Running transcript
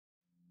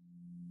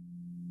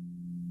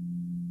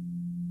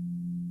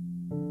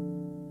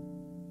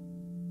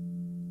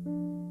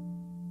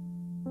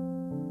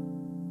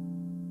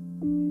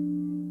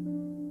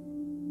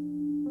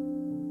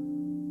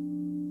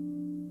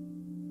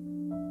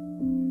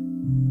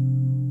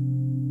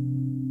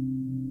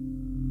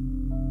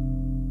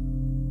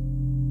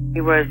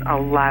He was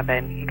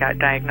 11. He got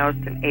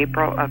diagnosed in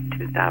April of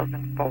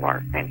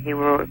 2004, and he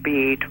will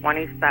be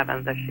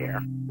 27 this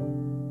year.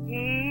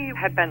 He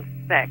had been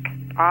sick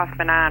off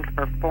and on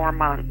for 4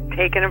 months,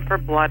 taking him for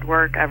blood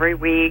work every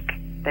week.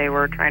 They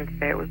were trying to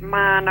say it was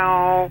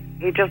mono.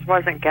 He just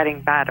wasn't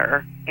getting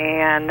better.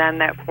 And then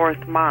that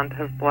 4th month,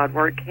 his blood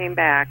work came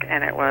back,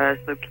 and it was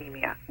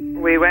leukemia.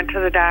 We went to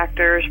the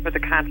doctors for the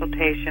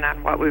consultation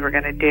on what we were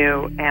going to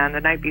do, and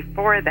the night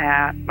before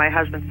that, my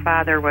husband's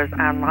father was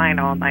online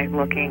all night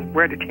looking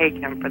where to take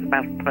him for the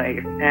best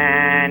place.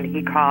 And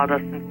he called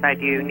us and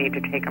said, you need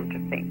to take him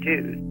to St.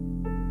 Jude.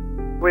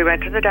 We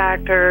went to the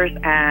doctors,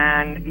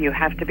 and you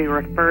have to be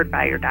referred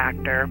by your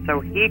doctor.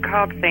 So he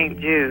called St.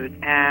 Jude,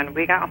 and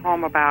we got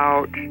home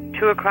about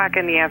 2 o'clock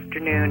in the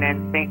afternoon,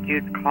 and St.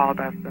 Jude's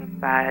called us and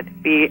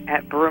said, be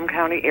at Broome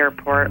County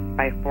Airport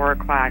by 4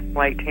 o'clock.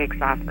 Flight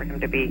takes off for him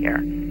to be here.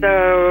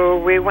 So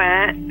we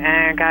went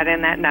and got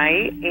in that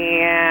night,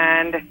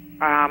 and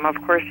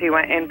of course he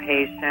went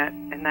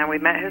inpatient. And then we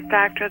met his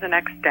doctor the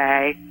next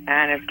day,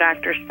 and his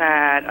doctor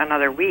said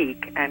another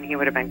week, and he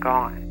would have been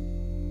gone.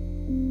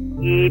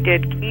 He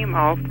did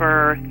chemo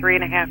for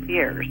 3.5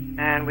 years,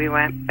 and we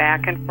went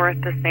back and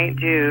forth to St.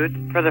 Jude's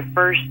for the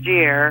first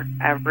year,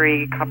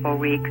 every couple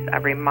weeks,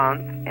 every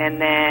month.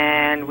 And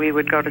then we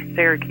would go to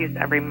Syracuse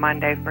every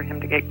Monday for him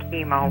to get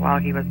chemo while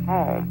he was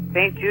home.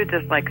 St. Jude's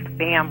is like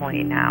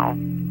family now.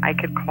 I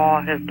could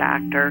call his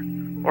doctor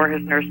or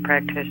his nurse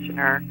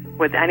practitioner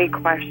with any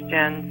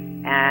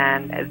questions,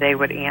 and they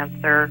would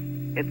answer.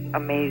 It's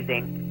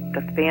amazing.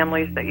 The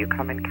families that you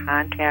come in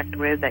contact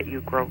with, that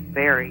you grow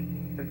very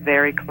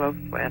close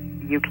with,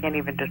 you can't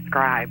even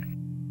describe.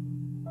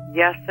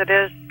 Yes, it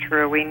is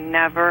true. We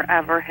never,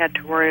 ever had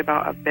to worry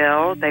about a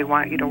bill. They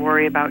want you to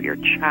worry about your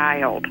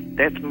child.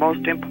 It's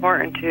most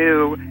important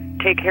to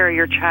take care of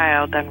your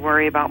child than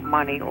worry about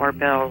money or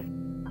bills.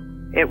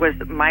 It was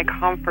my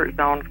comfort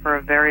zone for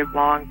a very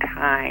long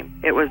time.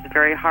 It was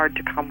very hard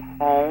to come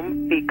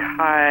home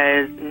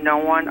because no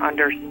one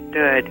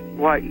understood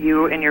what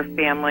you and your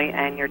family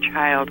and your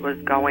child was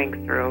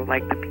going through,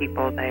 like the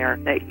people there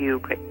that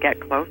you could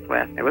get close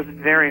with. It was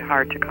very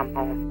hard to come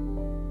home.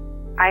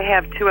 I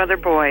have 2 other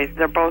boys.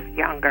 They're both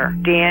younger,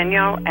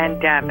 Daniel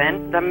and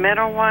Devin. The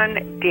middle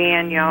one,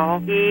 Daniel,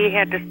 he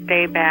had to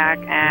stay back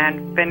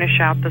and finish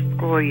out the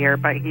school year,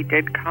 but he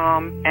did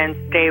come and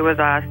stay with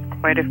us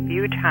quite a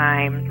few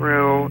times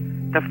through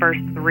the first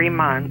 3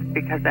 months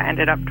because it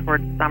ended up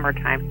towards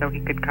summertime, so he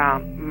could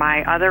come.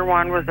 My other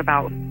one was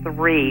about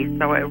 3,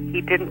 so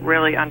he didn't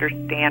really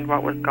understand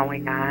what was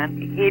going on.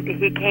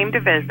 He came to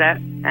visit,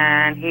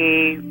 and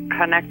he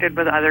connected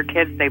with other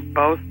kids. They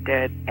both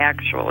did,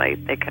 actually.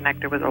 They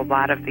connected with a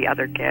lot of the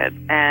other kids,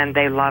 and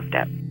they loved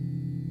it.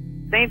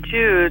 St.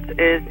 Jude's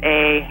is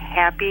a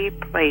happy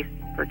place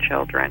for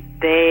children.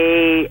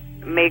 They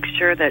make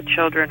sure that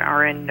children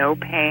are in no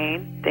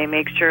pain. They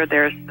make sure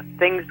there's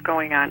things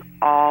going on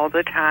all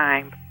the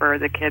time for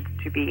the kids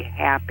to be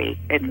happy.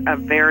 It's a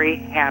very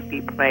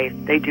happy place.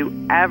 They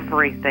do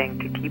everything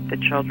to keep the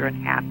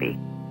children happy.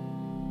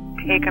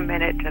 Take a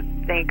minute to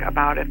think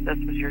about if this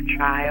was your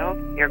child,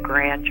 your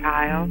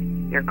grandchild,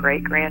 your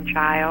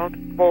great-grandchild.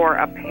 For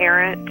a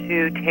parent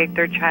to take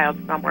their child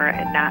somewhere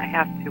and not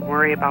have to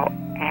worry about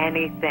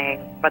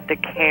anything but the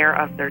care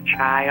of their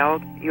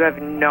child, you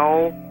have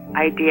no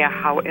idea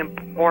how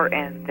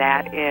important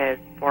that is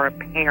for a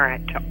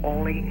parent to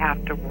only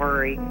have to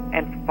worry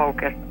and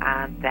focus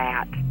on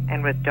that.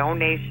 And with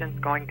donations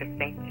going to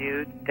St.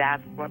 Jude,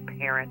 that's what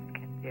parents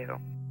can do.